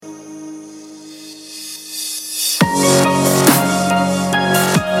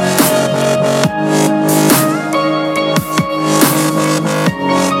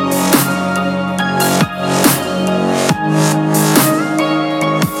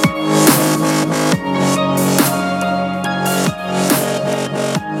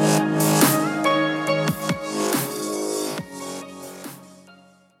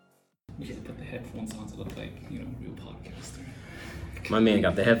man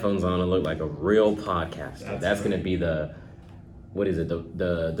got the headphones on and looked like a real podcaster. That's going to be the, what is it, the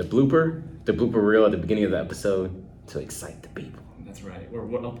blooper? The blooper reel at the beginning of the episode to excite the people. That's right. We're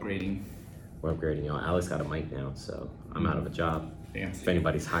upgrading. We're upgrading, y'all. Alex got a mic now, so I'm out of a job. Fancy. If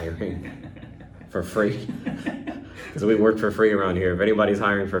anybody's hiring for free. Because we work for free around here. If anybody's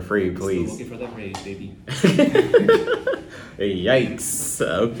hiring for free, please. Still looking for that raise, baby. Yikes.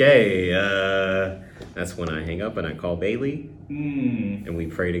 Okay. That's when I hang up and I call Bailey and we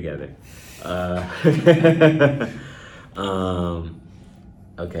pray together.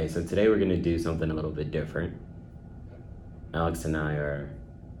 Okay, so today we're going to do something a little bit different. Alex and I are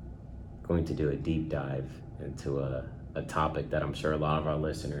going to do a deep dive into a topic that I'm sure a lot of our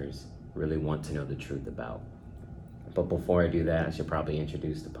listeners really want to know the truth about. But before I do that, I should probably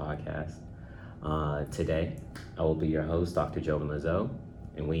introduce the podcast. Today, I will be your host, Dr. Jovan Lizzo,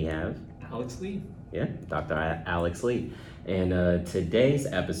 and we have... Alex Lee. Yeah, Dr. Alex Lee. And today's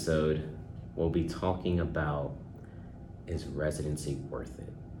episode, we'll be talking about, is residency worth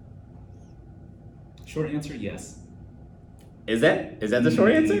it? Short answer, yes. Is that the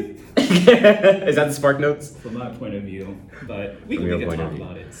short answer? Is that the Spark Notes? From my point of view, but we can talk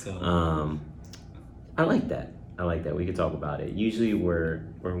about it. So I like that. We could talk about it. Usually we're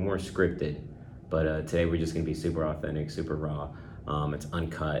more scripted, but today we're just gonna be super authentic, super raw. It's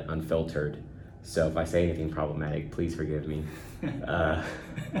uncut, unfiltered. So if I say anything problematic, please forgive me.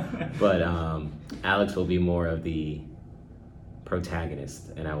 But Alex will be more of the protagonist,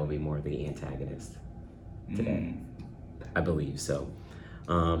 and I will be more of the antagonist today. I believe so.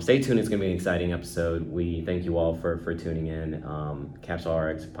 Stay tuned. It's going to be an exciting episode. We thank you all for tuning in. Capsule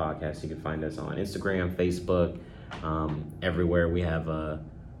RX Podcast. You can find us on Instagram, Facebook, everywhere. We have a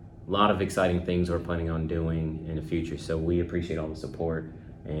lot of exciting things we're planning on doing in the future. So we appreciate all the support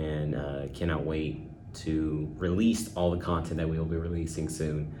and cannot wait to release all the content that we will be releasing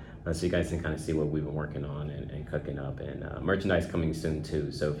soon. So you guys can kind of see what we've been working on and cooking up, and merchandise coming soon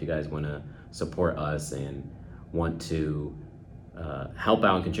too. So if you guys want to support us and want to help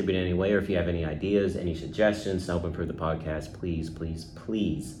out and contribute in any way, or if you have any ideas, any suggestions to help improve the podcast, please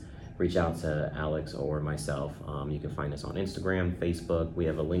reach out to Alex or myself. You can find us on Instagram, Facebook. We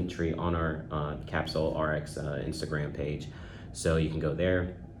have a link tree on our Capsule RX Instagram page, so you can go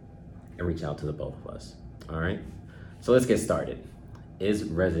there and reach out to the both of us. All right, so let's get started. Is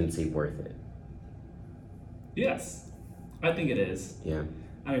residency worth it? Yes, I think it is. Yeah.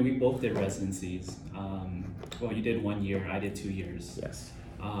 I mean, we both did residencies. Well, you did 1 year, I did 2 years. Yes.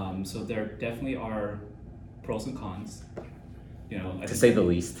 So there definitely are pros and cons. You know, to say the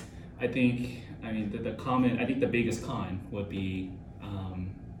least. I think the biggest con would be,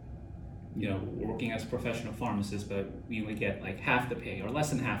 working as a professional pharmacist, but we only get like half the pay or less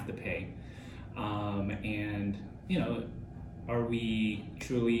than half the pay. And, are we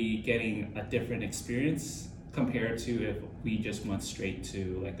truly getting a different experience compared to if we just went straight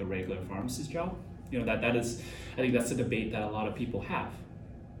to like a regular pharmacist job? That is, I think that's the debate that a lot of people have.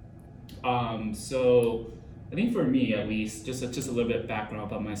 So I think for me, at least, just a little bit of background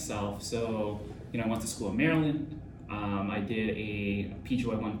about myself. So, I went to school in Maryland. I did a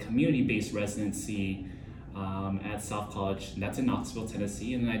PGY1 community-based residency at South College, and that's in Knoxville,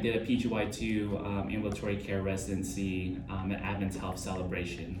 Tennessee. And then I did a PGY2 ambulatory care residency at Advent Health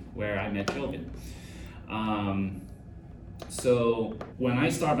Celebration, where I met Jovan. So when I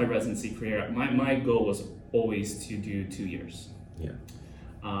started my residency career, my goal was always to do 2 years. Yeah.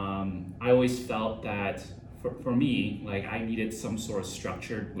 I always felt that for me, like I needed some sort of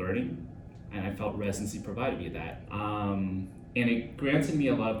structured learning, and I felt residency provided me that. And it granted me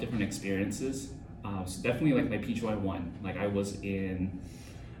a lot of different experiences. So definitely like my PGY1, like I was in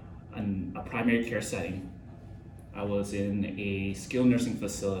a primary care setting. I was in a skilled nursing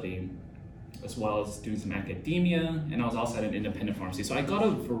facility, as well as doing some academia, and I was also at an independent pharmacy. So I got a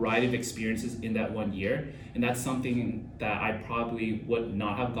variety of experiences in that 1 year, and that's something that I probably would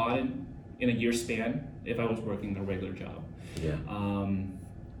not have gotten in a year span if I was working a regular job. Yeah.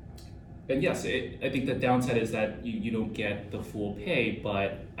 And yes, I think the downside is that you don't get the full pay,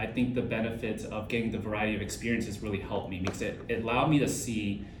 but I think the benefits of getting the variety of experiences really helped me, because it allowed me to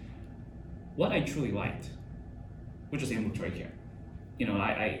see what I truly liked, which is ambulatory care.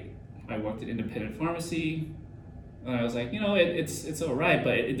 I worked at independent pharmacy, and I was like, it's all right,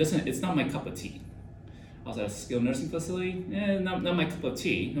 but it's not my cup of tea. I was at a skilled nursing facility, not my cup of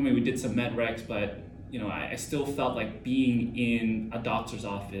tea. I mean, we did some med recs, but I still felt like being in a doctor's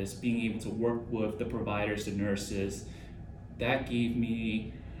office, being able to work with the providers, the nurses, that gave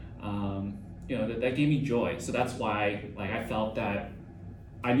me, that gave me joy. So that's why, like, I felt that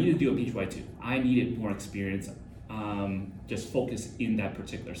I needed to do a PGY2. I needed more experience just focus in that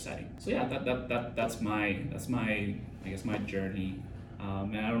particular setting. So yeah, that's my I guess my journey.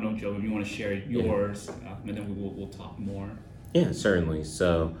 And I don't know, Joe, if you want to share yours, and then we'll talk more. Yeah, certainly.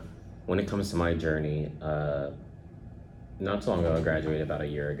 So when it comes to my journey, not so long ago, I graduated about a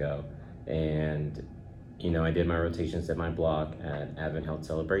year ago, and I did my rotations at my block at Advent Health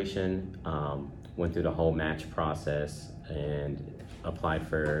Celebration, went through the whole match process and applied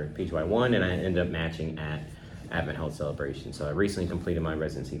for PGY1, and I ended up matching at Advent Health Celebration. So I recently completed my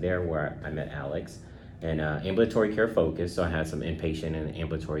residency there where I met Alex, and ambulatory care focus, so I had some inpatient and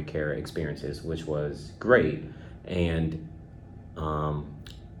ambulatory care experiences, which was great. And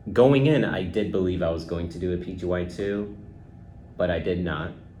going in, I did believe I was going to do a PGY2, but I did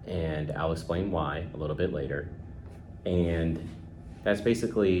not, and I'll explain why a little bit later. And that's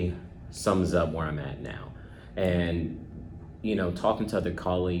basically sums up where I'm at now. And talking to other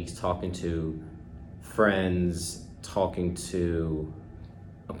colleagues, talking to friends, talking to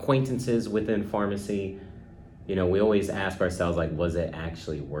acquaintances within pharmacy, we always ask ourselves, like, was it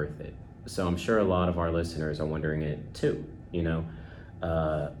actually worth it? So I'm sure a lot of our listeners are wondering it too.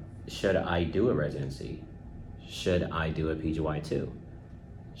 Should I do a residency? Should I do a PGY2?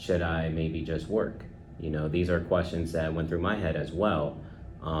 Should I maybe just work? These are questions that went through my head as well.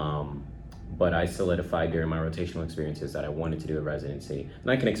 But I solidified during my rotational experiences that I wanted to do a residency,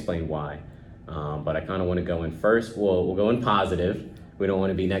 and I can explain why. But I kind of want to go in first. We'll go in positive. We don't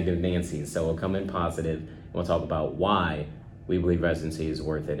want to be negative Nancy, so we'll come in positive, and we'll talk about why we believe residency is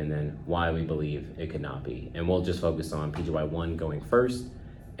worth it, and then why we believe it could not be. And we'll just focus on PGY1 going first,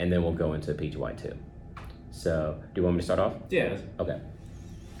 and then we'll go into PGY2. So, do you want me to start off? Yeah. Okay.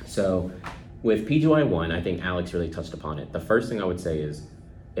 So, with PGY1, I think Alex really touched upon it. The first thing I would say is,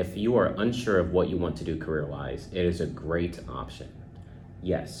 if you are unsure of what you want to do career-wise, it is a great option.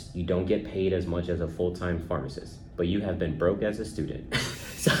 Yes, you don't get paid as much as a full-time pharmacist, but you have been broke as a student.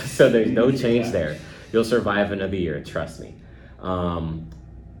 so there's no change there. You'll survive another year, trust me.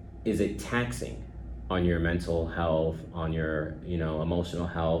 Is it taxing on your mental health, on your emotional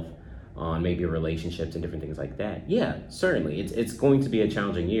health, on maybe relationships and different things like that? Yeah, certainly. It's going to be a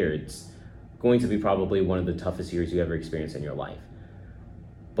challenging year. It's going to be probably one of the toughest years you ever experienced in your life.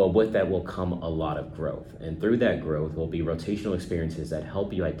 But with that will come a lot of growth. And through that growth will be rotational experiences that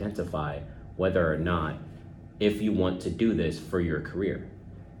help you identify whether or not if you want to do this for your career.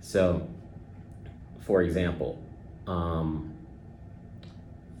 So, for example,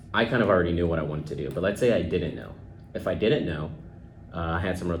 I kind of already knew what I wanted to do, but let's say I didn't know. If I didn't know, I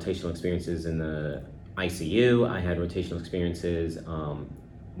had some rotational experiences in the ICU. I had rotational experiences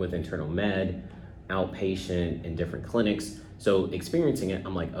with internal med, outpatient, in different clinics. So experiencing it,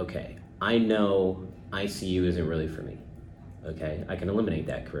 I'm like, okay, I know ICU isn't really for me. Okay, I can eliminate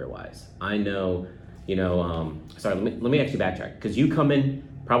that career-wise. I know, sorry, let me actually backtrack, because you come in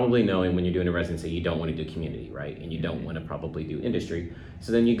probably knowing when you're doing a residency, you don't want to do community, right? And you don't want to probably do industry.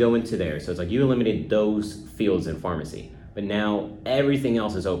 So then you go into there. So it's like you eliminated those fields in pharmacy, but now everything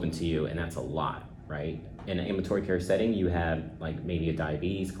else is open to you, and that's a lot, right? In an ambulatory care setting, you have like maybe a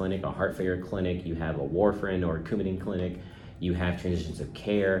diabetes clinic, a heart failure clinic, you have a warfarin or a Coumadin clinic, you have transitions of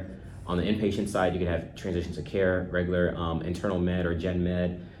care. On the inpatient side, you could have transitions of care, regular internal med or gen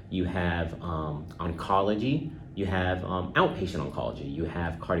med. You have oncology. You have outpatient oncology. You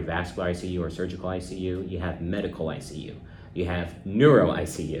have cardiovascular ICU or surgical ICU. You have medical ICU. You have neuro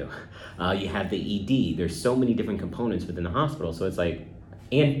ICU. You have the ED. There's so many different components within the hospital. So it's like,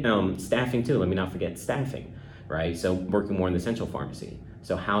 and staffing too. Let me not forget staffing, right? So working more in the central pharmacy.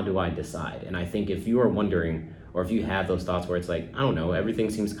 So how do I decide? And I think if you are wondering, or if you have those thoughts where it's like, I don't know, everything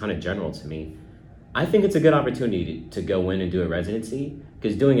seems kind of general to me, I think it's a good opportunity to go in and do a residency,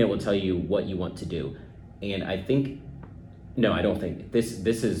 because doing it will tell you what you want to do. And I think, no, I don't think, this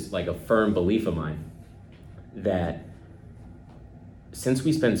is like a firm belief of mine, that since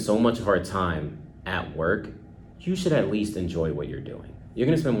we spend so much of our time at work, you should at least enjoy what you're doing. You're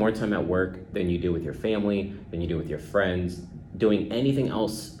gonna spend more time at work than you do with your family, than you do with your friends, doing anything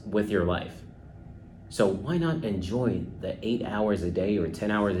else with your life. So why not enjoy the 8 hours a day or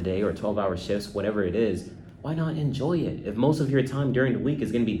 10 hours a day or 12-hour shifts, whatever it is? Why not enjoy it? If most of your time during the week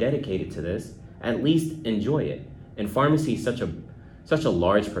is going to be dedicated to this, at least enjoy it. And pharmacy is such a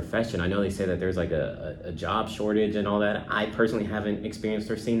large profession. I know they say that there's like a job shortage and all that. I personally haven't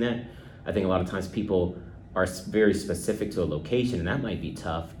experienced or seen that. I think a lot of times people are very specific to a location, and that might be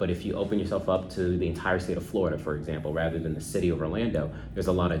tough. But if you open yourself up to the entire state of Florida, for example, rather than the city of Orlando, there's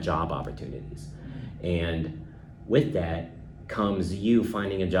a lot of job opportunities. And with that comes you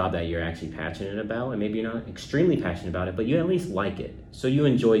finding a job that you're actually passionate about, and maybe you're not extremely passionate about it, but you at least like it. So you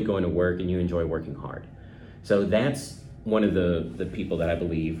enjoy going to work and you enjoy working hard. So that's one of the people that I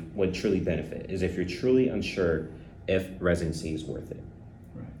believe would truly benefit, is if you're truly unsure if residency is worth it.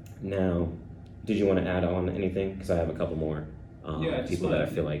 Right. Now, did you want to add on anything? Because I have a couple more people that I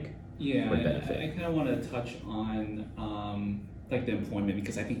feel like would benefit. I kind of want to touch on like the employment,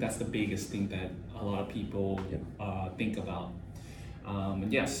 because I think that's the biggest thing that a lot of people think about.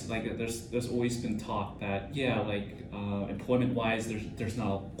 And yes, like there's always been talk that employment wise there's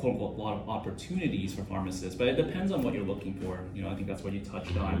not a quote unquote lot of opportunities for pharmacists, but it depends on what you're looking for. I think that's what you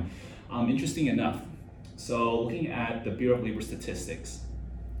touched on. Interesting enough, so looking at the Bureau of Labor Statistics,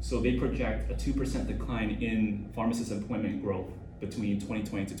 so they project a 2% decline in pharmacist employment growth between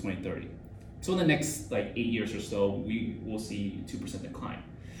 2020 to 2030. So in the next 8 years or so, we will see 2% decline.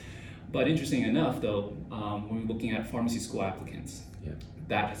 But interesting enough, though, when we're looking at pharmacy school applicants,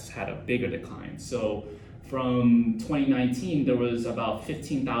 that has had a bigger decline. So from 2019, there was about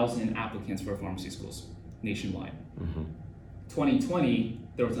 15,000 applicants for pharmacy schools nationwide. 2020,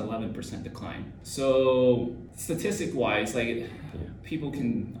 there was an 11% decline. So statistic-wise, people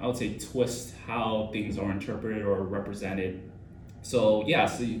can, I would say, twist how things are interpreted or represented. So we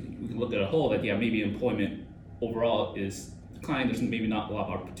can look at a whole that maybe employment overall is declined. There's maybe not a lot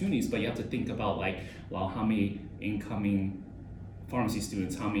of opportunities, but you have to think about how many incoming pharmacy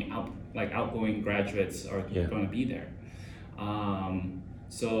students, how many outgoing graduates are going to be there.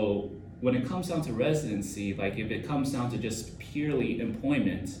 So when it comes down to residency, if it comes down to just purely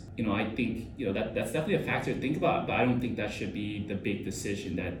employment, I think that's definitely a factor to think about, but I don't think that should be the big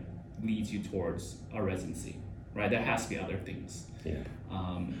decision that leads you towards a residency, right? There has to be other things.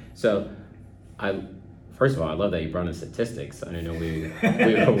 First of all, I love that you brought in statistics. I didn't know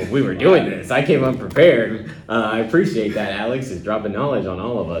we were doing this. I came unprepared. I appreciate that. Alex is dropping knowledge on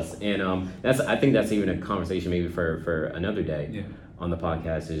all of us, and I think that's even a conversation maybe for another day on the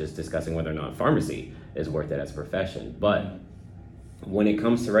podcast, is just discussing whether or not pharmacy is worth it as a profession. But when it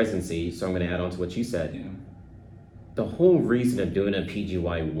comes to residency, so I'm going to add on to what you said. The whole reason of doing a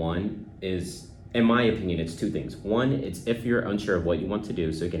PGY1 is, in my opinion, it's two things. One, it's if you're unsure of what you want to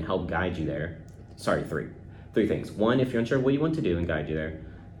do, so it can help guide you there. Sorry, three things. One, if you're unsure of what you want to do and guide you there.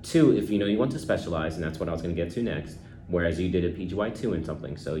 Two, if you want to specialize, and that's what I was going to get to next, whereas you did a PGY2 in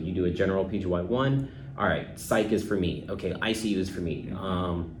something. So you do a general PGY1, all right, psych is for me. Okay, ICU is for me.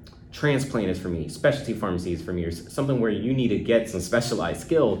 Transplant is for me. Specialty pharmacy is for me, or something where you need to get some specialized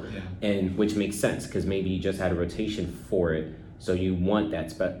skill, and which makes sense because maybe you just had a rotation for it, so you want that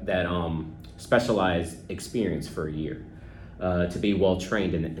specialized experience for a year to be well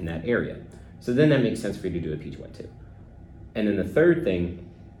trained in that area. So then that makes sense for you to do a PGY2. And then the third thing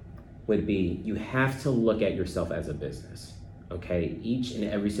would be, you have to look at yourself as a business, okay? Each and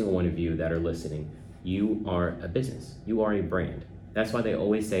every single one of you that are listening, you are a business. You are a brand. That's why they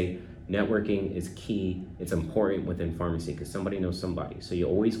always say networking is key. It's important within pharmacy because somebody knows somebody. So you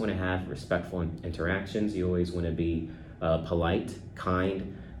always want to have respectful interactions. You always want to be polite,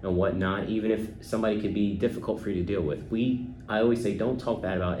 kind, and whatnot, even if somebody could be difficult for you to deal with. I always say, don't talk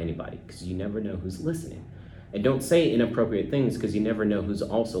bad about anybody because you never know who's listening. And don't say inappropriate things because you never know who's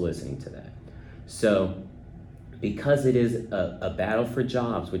also listening to that. So because it is a battle for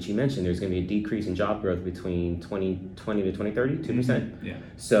jobs, which you mentioned, there's going to be a decrease in job growth between 2020 to 2030, 2%.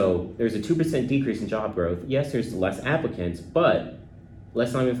 So there's a 2% decrease in job growth. Yes, there's less applicants, but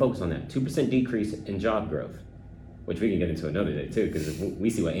let's not even focus on that. 2% decrease in job growth, which we can get into another day too, because we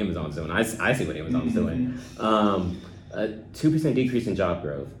see what Amazon's doing. I see what Amazon's doing. A 2% decrease in job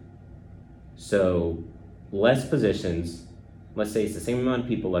growth. So less positions, let's say it's the same amount of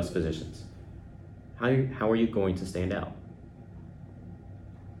people, less positions. How are you going to stand out?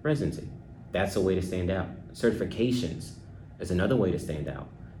 Residency, that's a way to stand out. Certifications is another way to stand out.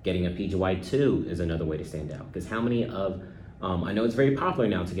 Getting a PGY2 is another way to stand out. Because how many of, I know it's very popular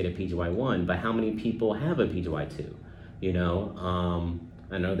now to get a PGY1, but how many people have a PGY2?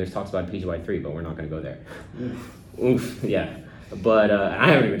 I know there's talks about PGY3, but we're not going to go there. Oof, yeah. But I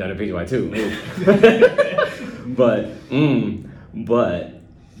haven't even done a PGY2. But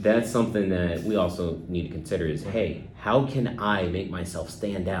that's something that we also need to consider is, hey, how can I make myself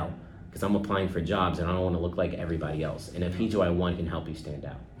stand out? Because I'm applying for jobs and I don't want to look like everybody else. And a PGY1 can help you stand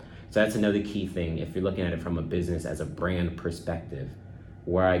out. So that's another key thing. If you're looking at it from a business as a brand perspective,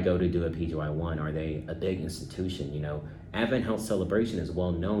 where I go to do a PGY1, are they a big institution? Advent Health Celebration is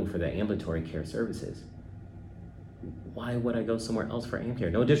well known for their ambulatory care services. Why would I go somewhere else for AM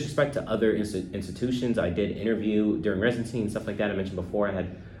care? No disrespect to other institutions. I did interview during residency and stuff like that. I mentioned before,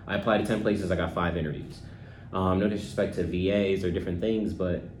 I applied to 10 places, I got 5 interviews. No disrespect to VAs or different things,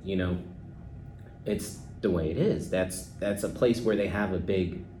 but it's the way it is. That's a place where they have a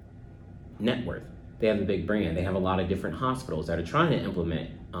big net worth. They have a big brand. They have a lot of different hospitals that are trying to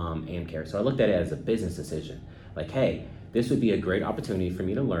implement AmCare. So I looked at it as a business decision. Like, hey, this would be a great opportunity for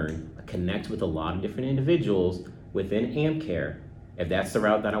me to learn, connect with a lot of different individuals within AmCare. If that's the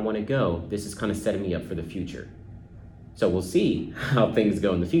route that I want to go, this is kind of setting me up for the future. So we'll see how things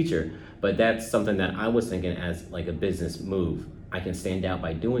go in the future. But that's something that I was thinking as like a business move. I can stand out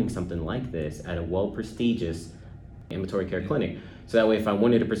by doing something like this at a well-prestigious ambulatory care clinic. So that way, if I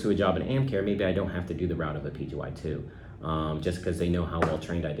wanted to pursue a job in AmCare, maybe I don't have to do the route of a PGY2, just because they know how well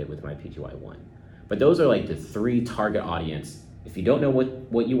trained I did with my PGY1. But those are like the 3 target audience. If you don't know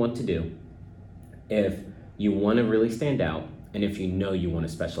what you want to do, if you want to really stand out, and if you know you want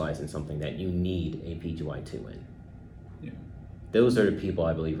to specialize in something that you need a PGY2 in. Yeah. Those are the people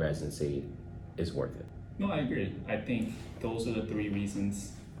I believe residency is worth it. No, I agree. I think those are the 3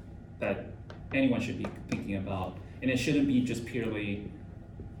 reasons that anyone should be thinking about. And it shouldn't be just purely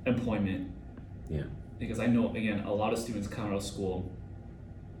employment. Yeah. Because I know, again, a lot of students come out of school,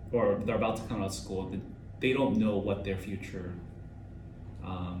 or they're about to come out of school, they don't know what their future,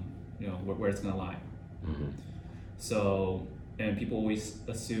 where it's going to lie. Mm-hmm. So, and people always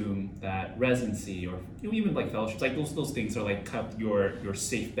assume that residency or even like fellowships, like those things are like kind of your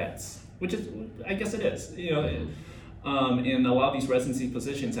safe bets, which is, I guess it is. In a lot of these residency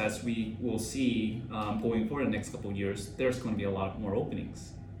positions, as we will see going forward in the next couple of years, there's going to be a lot more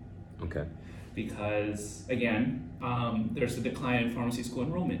openings. Okay. Because again, there's a decline in pharmacy school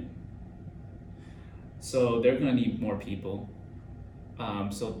enrollment. So they're going to need more people.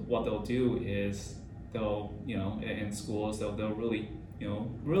 So what they'll do is they'll, in schools, they'll really,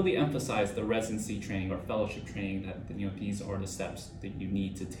 really emphasize the residency training or fellowship training that, these are the steps that you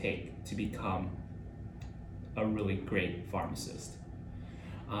need to take to become a really great pharmacist.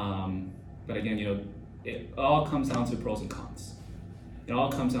 But again, it all comes down to pros and cons. It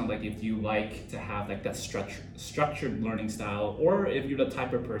all comes down like if you like to have like that structured learning style, or if you're the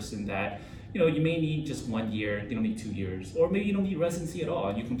type of person that you may need just 1 year, you don't need 2 years, or maybe you don't need residency at all,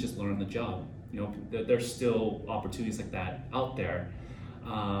 and you can just learn on the job. There's still opportunities like that out there,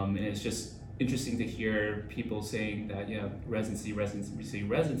 and it's just interesting to hear people saying that residency,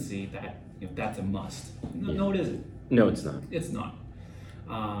 that that's a must. No, it isn't. No, it's not. It's not.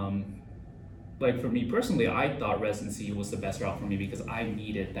 Like for me personally, I thought residency was the best route for me because I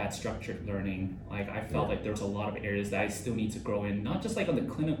needed that structured learning. Like I felt like there was a lot of areas that I still need to grow in, not just like on the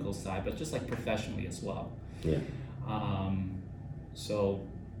clinical side, but just like professionally as well. Yeah. So,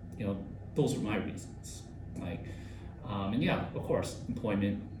 those were my reasons. Like, and yeah, of course,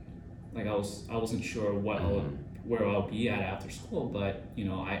 employment. Like I wasn't sure where I'll be at after school, but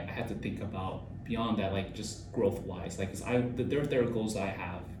I had to think about beyond that, like just growth wise. Like, there are goals I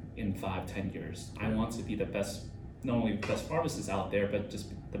have in 5-10 years. I want to be the best, not only the best pharmacist out there, but just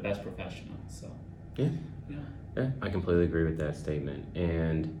the best professional. So yeah, I completely agree with that statement,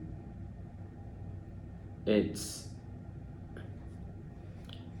 and it's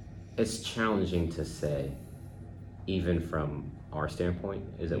challenging to say, even from our standpoint,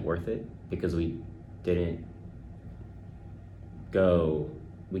 is it worth it? Because we can't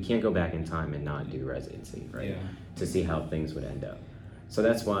go back in time and not do residency, right? Yeah. To see how things would end up. So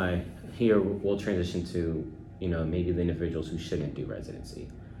that's why here we'll transition to, maybe the individuals who shouldn't do residency.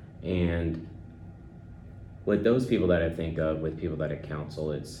 And with those people that I think of, with people that I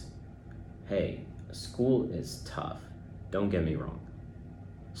counsel, it's, hey, school is tough. Don't get me wrong.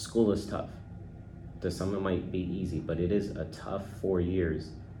 School is tough. To some it might be easy, but it is a tough 4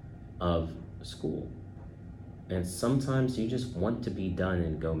 years of school. And sometimes you just want to be done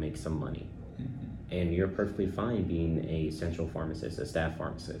and go make some money. And you're perfectly fine being a central pharmacist, a staff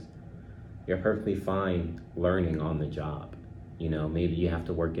pharmacist. You're perfectly fine learning on the job. Maybe you have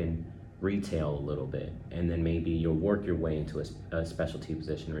to work in retail a little bit, and then maybe you'll work your way into a specialty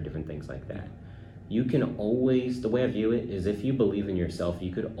position or different things like that. You can always, the way I view it is, if you believe in yourself,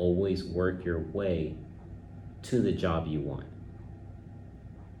 you could always work your way to the job you want.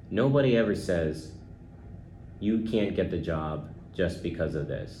 Nobody ever says you can't get the job just because of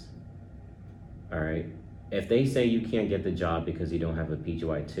this. All right. If they say you can't get the job because you don't have a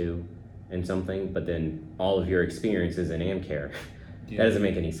PGY2 and something, but then all of your experience is in AmCare, that doesn't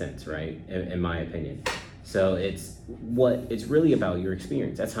make any sense, right? In my opinion. So it's really about your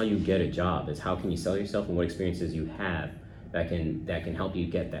experience. That's how you get a job. Is how can you sell yourself and what experiences you have that can help you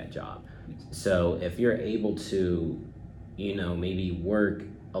get that job. So if you're able to, maybe work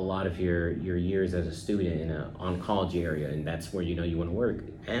a lot of your years as a student in an oncology area, and that's where you want to work,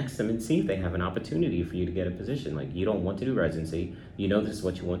 ask them and see if they have an opportunity for you to get a position. Like, you don't want to do residency, this is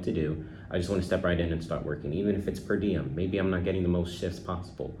what you want to do. I just want to step right in and start working, even if it's per diem. Maybe I'm not getting the most shifts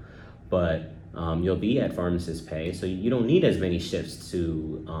possible, but You'll be at pharmacist pay, so you don't need as many shifts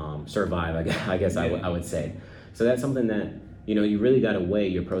to survive, I guess I would say. So that's something that, you really got to weigh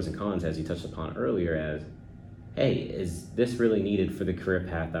your pros and cons, as you touched upon earlier, as, hey, is this really needed for the career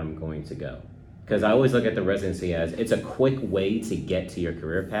path that I'm going to go? Because I always look at the residency as it's a quick way to get to your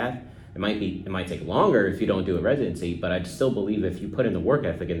career path. It might take longer if you don't do a residency, but I still believe if you put in the work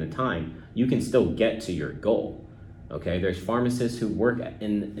ethic and the time, you can still get to your goal. Okay, there's pharmacists who work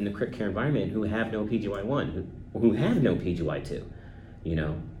in the crit care environment who have no PGY1, who have no PGY2,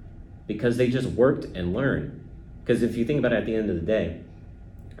 because they just worked and learned. Because if you think about it, at the end of the day,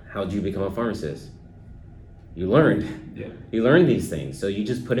 how did you become a pharmacist? You learned. Yeah. You learned these things. So you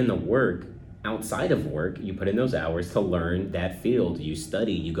just put in the work outside of work. You put in those hours to learn that field. You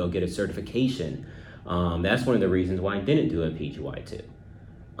study. You go get a certification. That's one of the reasons why I didn't do a PGY2.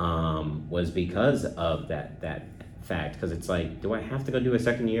 Was because of that fact. Because it's like, do I have to go do a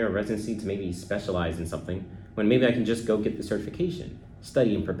second year of residency to maybe specialize in something when maybe I can just go get the certification,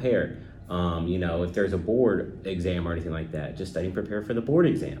 study and prepare? If there's a board exam or anything like that, just study and prepare for the board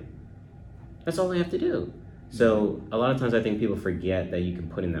exam. That's all I have to do. So a lot of times I think people forget that you can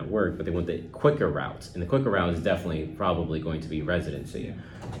put in that work, but they want the quicker routes. And the quicker route is definitely probably going to be residency. Yeah.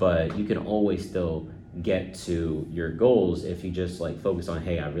 But you can always still get to your goals if you just focus on,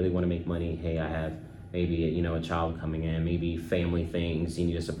 hey, I really want to make money. Hey, I have maybe, a child coming in, maybe family things. You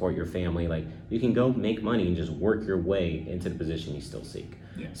need to support your family. You can go make money and just work your way into the position you still seek.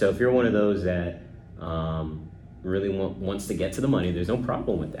 Yeah. So if you're one of those that really wants to get to the money, there's no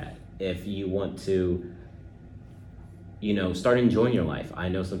problem with that. If you want to, start enjoying your life. I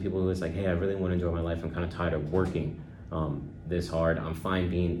know some people who it's like, hey, I really want to enjoy my life. I'm kind of tired of working this hard. I'm fine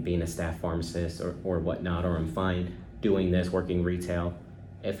being a staff pharmacist or whatnot, or I'm fine doing this, working retail.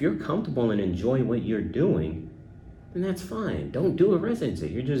 If you're comfortable and enjoy what you're doing, then that's fine. Don't do a residency.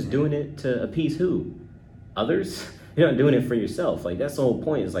 You're just doing it to appease who? Others? You're not doing it for yourself. That's the whole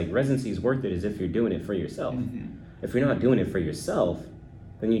point. Is residency is worth it as if you're doing it for yourself. Mm-hmm. If you're not doing it for yourself,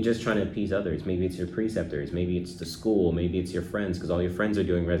 then you're just trying to appease others. Maybe it's your preceptors, maybe it's the school, maybe it's your friends, because all your friends are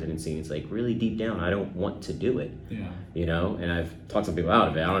doing residency. It's really deep down, I don't want to do it. Yeah. And I've talked some people out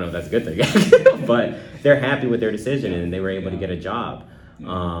of it. I don't know if that's a good thing, but they're happy with their decision and they were able to get a job.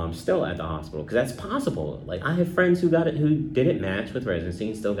 Still at the hospital, because that's possible. I have friends who didn't match with residency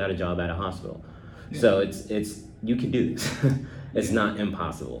and still got a job at a hospital. Yeah. So it's you can do this. It's not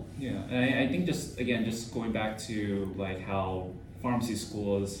impossible. Yeah, and I think just going back to how pharmacy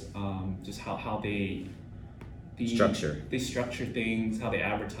schools, just how they structure things, how they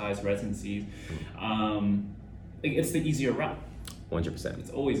advertise residencies. It's the easier route. 100%.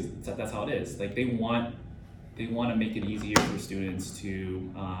 It's always that's how it is. They want to make it easier for students to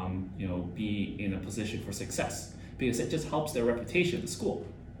be in a position for success, because it just helps their reputation at the school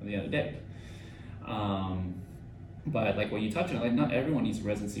at the end of the day. But what you touched on, not everyone needs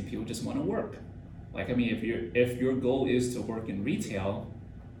residency. People just want to work. If your goal is to work in retail,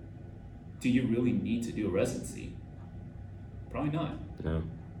 do you really need to do a residency? Probably not. No.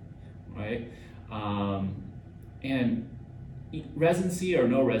 Right? And residency or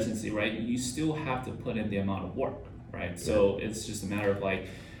no residency, right? You still have to put in the amount of work, right? So it's just a matter of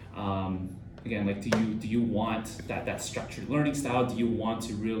do you want that structured learning style? Do you want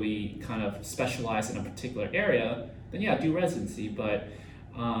to really kind of specialize in a particular area? Then do residency. But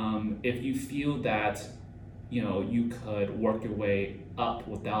if you feel that you could work your way up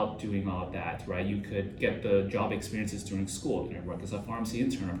without doing all of that, right? You could get the job experiences during school. You work as a pharmacy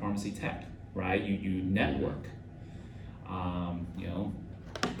intern or pharmacy tech, right? You network.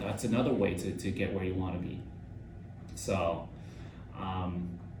 That's another way to get where you want to be. So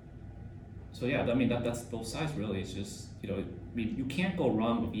that's both sides really. It's just, you can't go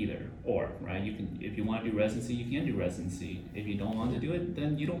wrong with either or, right? You can, if you want to do residency, you can do residency. If you don't want to do it,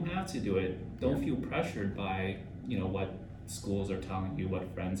 then you don't have to do it. Don't feel pressured by, what schools are telling you,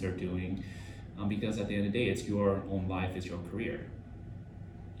 what friends are doing, because at the end of the day, it's your own life, it's your career.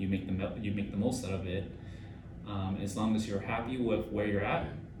 You make the most out of it. As long as you're happy with where you're at,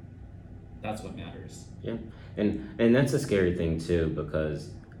 that's what matters. Yeah, and that's a scary thing too,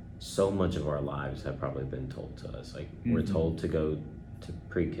 because so much of our lives have probably been told to us. We're told to go to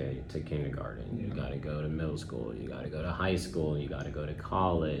pre-K, to kindergarten. You got to go to middle school. You got to go to high school. You got to go to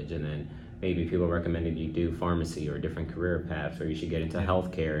college, and then maybe people recommended you do pharmacy or different career paths, or you should get into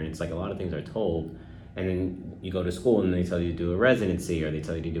healthcare. And it's a lot of things are told. And then you go to school and they tell you to do a residency, or they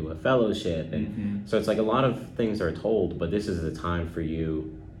tell you to do a fellowship. And so it's a lot of things are told, but this is the time for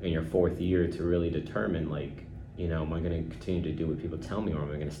you in your fourth year to really determine, am I going to continue to do what people tell me, or am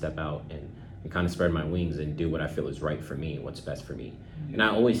I going to step out and kind of spread my wings and do what I feel is right for me, what's best for me? And I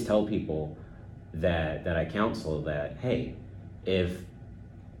always tell people, that I counsel that, hey, if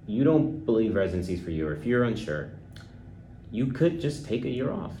you don't believe residency's for you, or if you're unsure, you could just take a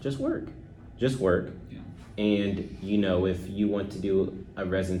year off. Just work. Yeah. And if you want to do a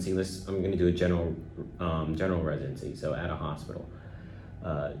residency, I'm going to do a general residency, so at a hospital.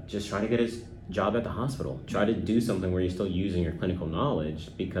 Just try to get a job at the hospital. Try to do something where you're still using your clinical knowledge,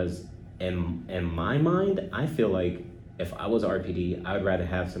 because in my mind, I feel like if I was RPD, I would rather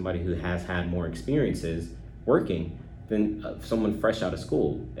have somebody who has had more experiences working than someone fresh out of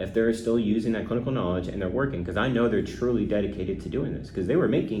school. If they're still using that clinical knowledge and they're working, because I know they're truly dedicated to doing this, because they were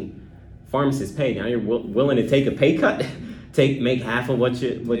making pharmacists pay. Now you're willing to take a pay cut, make half of what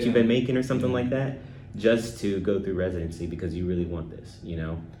you've been making or something like that, just to go through residency because you really want this,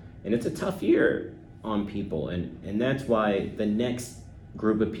 And it's a tough year on people, and that's why the next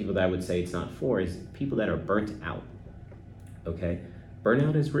group of people that I would say it's not for is people that are burnt out. Okay,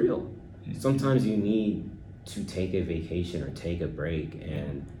 burnout is real. Sometimes you need to take a vacation or take a break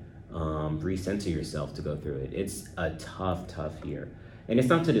and recenter yourself to go through it. It's a tough year. And it's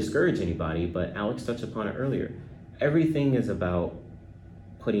not to discourage anybody, but Alex touched upon it earlier. Everything is about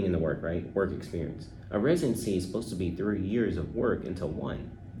putting in the work, right? Work experience. A residency is supposed to be 3 years of work into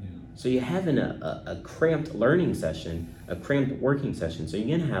one. Yeah. So you're having a cramped learning session, a cramped working session. So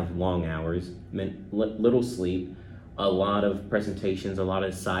you're gonna have long hours, little sleep, a lot of presentations, a lot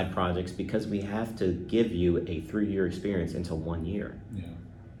of side projects, because we have to give you a 3-year experience into 1 year.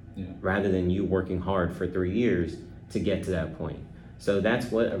 Yeah. Rather than you working hard for 3 years to get to that point. So that's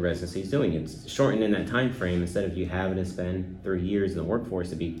what a residency is doing. It's shortening that time frame. Instead of you having to spend 3 years in the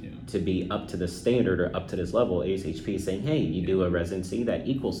workforce to be up to the standard or up to this level, ASHP is saying, hey, you do a residency that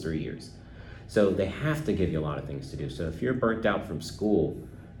equals 3 years. So they have to give you a lot of things to do. So if you're burnt out from school,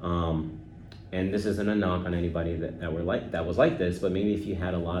 and this isn't a knock on anybody that was like this, but maybe if you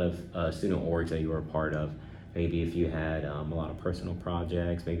had a lot of student orgs that you were a part of, maybe if you had a lot of personal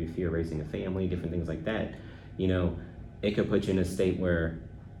projects, maybe if you're raising a family, different things like that, it could put you in a state where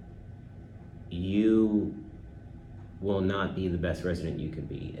you will not be the best resident you could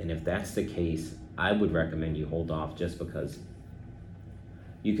be. And if that's the case, I would recommend you hold off, just because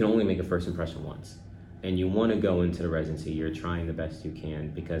you can only make a first impression once. And you want to go into the residency, you're trying the best you can,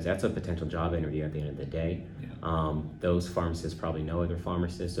 because that's a potential job interview at the end of the day. Yeah. Those pharmacists probably know other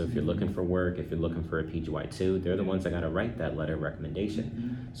pharmacists. So if you're looking for work, if you're looking for a PGY2, they're the ones that got to write that letter of recommendation.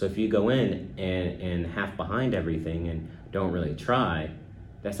 Mm-hmm. So if you go in and half behind everything and don't really try,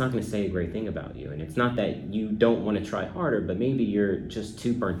 that's not going to say a great thing about you. And it's not that you don't want to try harder, but maybe you're just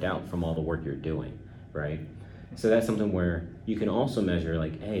too burnt out from all the work you're doing, right? So that's something where you can also measure,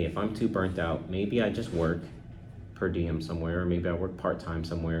 like, hey, if I'm too burnt out, maybe I just work per diem somewhere, or maybe I work part-time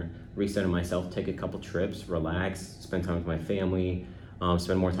somewhere, recenter myself, take a couple trips, relax, spend time with my family,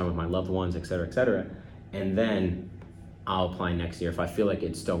 spend more time with my loved ones, et cetera, and then I'll apply next year if I feel like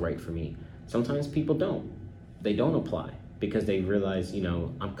it's still right for me. Sometimes people don't. They don't apply because they realize,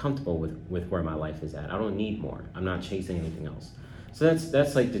 I'm comfortable with where my life is at. I don't need more. I'm not chasing anything else. So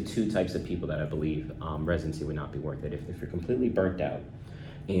that's like the two types of people that I believe residency would not be worth it. If you're completely burnt out,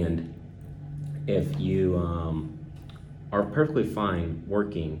 and if you are perfectly fine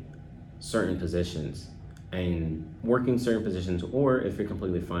working certain positions, or if you're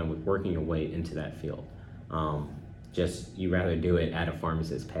completely fine with working your way into that field. Just you rather do it at a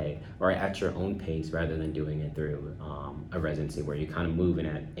pharmacist's pay or at your own pace rather than doing it through a residency where you're kind of moving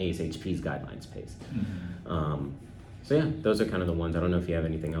at ASHP's guidelines pace. Mm-hmm. So yeah, those are kind of the ones. I don't know if you have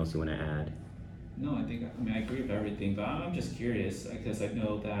anything else you want to add. No, I agree with everything, but I'm just curious because I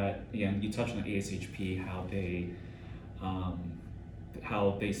know that, again, you touched on ASHP, how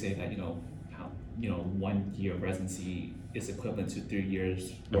they say that, 1 year of residency is equivalent to 3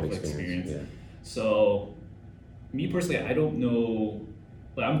 years worth of experience. Yeah. So me personally, I don't know,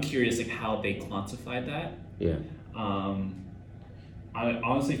 but I'm curious like how they quantified that. Yeah.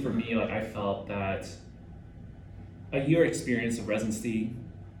 Honestly, for me, like I felt that a year experience of residency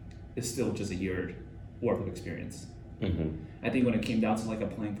is still just a year worth of experience. Mm-hmm. I think when it came down to like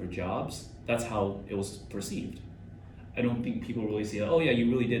applying for jobs, that's how it was perceived. I don't think people really see, oh yeah, you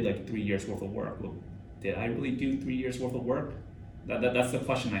really did like 3 years worth of work. Well, did I really do 3 years worth of work? That's the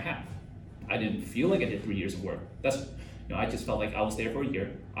question I have. I didn't feel like I did 3 years of work. I just felt like I was there for a year.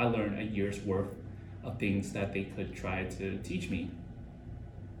 I learned a year's worth of things that they could try to teach me.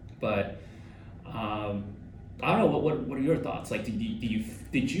 But I don't know. What are your thoughts? Like,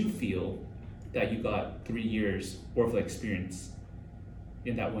 did you feel that you got 3 years worth of experience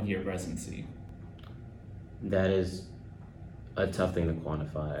in that 1 year of residency? That is a tough thing to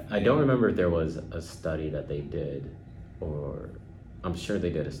quantify. I don't remember if there was a study that they did, or I'm sure they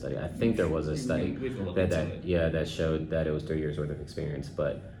did a study. I think there was a study We can look that into it. yeah, that showed that it was 3 years worth of experience.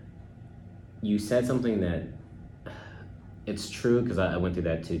 But you said something that it's true, because I went through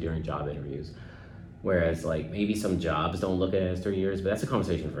that too during job interviews. Whereas like maybe some jobs don't look at it as 3 years, but that's a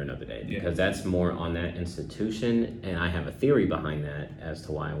conversation for another day, because that's more on that institution, and I have a theory behind that as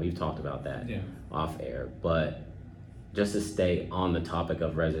to why, and we've talked about that off air. But just to stay on the topic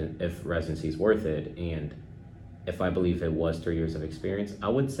of if residency is worth it, and if I believe it was 3 years of experience, I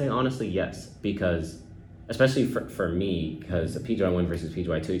would say honestly yes, because especially for me, because the PGY1 versus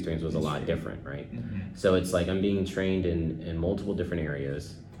PGY2 experience was a lot different, right? So it's like I'm being trained in multiple different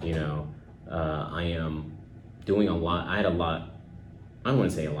areas, you know. I am doing a lot. I had a lot, I don't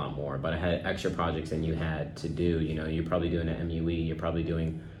want to say a lot more, but I had extra projects than you had to do. You know, you're probably doing an MUE, you're probably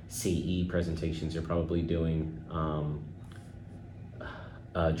doing CE presentations, you're probably doing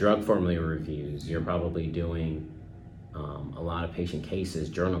drug formula reviews, you're probably doing a lot of patient cases,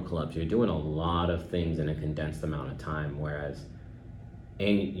 journal clubs. You're doing a lot of things in a condensed amount of time,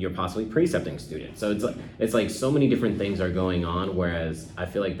 and you're possibly precepting students. So it's like so many different things are going on, whereas I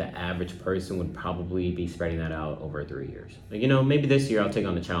feel like the average person would probably be spreading that out over 3 years. Like, you know, maybe this year I'll take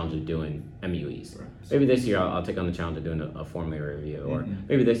on the challenge of doing MUEs. Right. Maybe this year I'll take on the challenge of doing a formulary review, or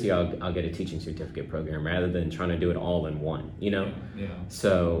maybe this year I'll get a teaching certificate program rather than trying to do it all in one, you know? Yeah.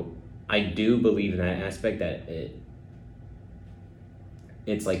 So I do believe in that aspect, that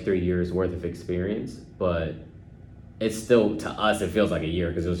it's like 3 years worth of experience, but it's still, to us, it feels like a year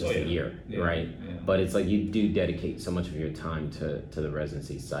because it was just a year, right? Yeah. But it's like you do dedicate so much of your time to the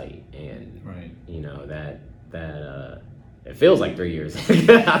residency site, and you know that it feels like 3 years.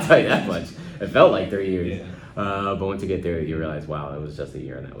 I'll tell you that much. It felt like 3 years, but once you get there, you realize, wow, it was just a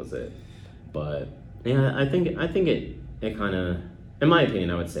year and that was it. But yeah, I think it kind of, in my opinion,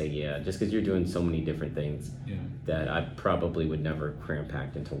 I would say just because you're doing so many different things that I probably would never cram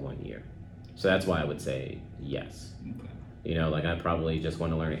packed into 1 year. So that's why I would say yes. Okay. You know, like I probably just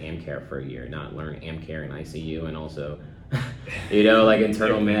want to learn AmCare for a year, not learn AmCare in ICU, and also, you know, like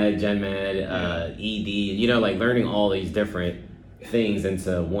internal med, gen med, ED, you know, like learning all these different things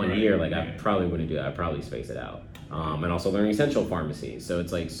into 1 year. Like I probably wouldn't do that. I'd probably space it out. And also learning essential pharmacy. So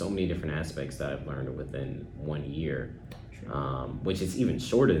it's like so many different aspects that I've learned within 1 year. Which is even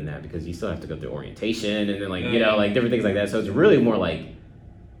shorter than that, because you still have to go through orientation and then like, you know, like different things like that. So it's really more like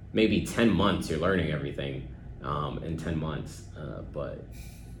maybe 10 months you're learning everything in 10 months. But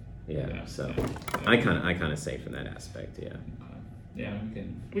so I kind of say from that aspect, Yeah,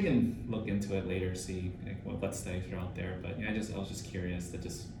 we can look into it later, see what studies are out there. But I was just curious. That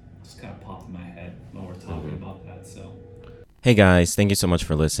just kind of popped in my head while we're talking about that. So. Hey guys, thank you so much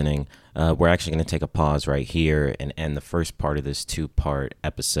for listening. We're actually going to take a pause right here and end the first part of this 2-part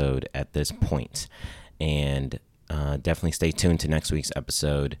episode at this point. And definitely stay tuned to next week's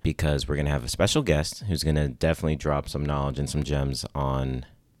episode, because we're going to have a special guest who's going to definitely drop some knowledge and some gems on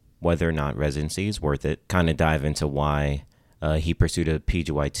whether or not residency is worth it, kind of dive into why he pursued a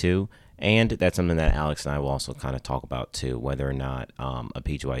PGY2, and that's something that Alex and I will also kind of talk about too, whether or not a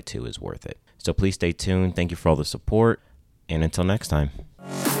PGY2 is worth it. So please stay tuned. Thank you for all the support. And until next time.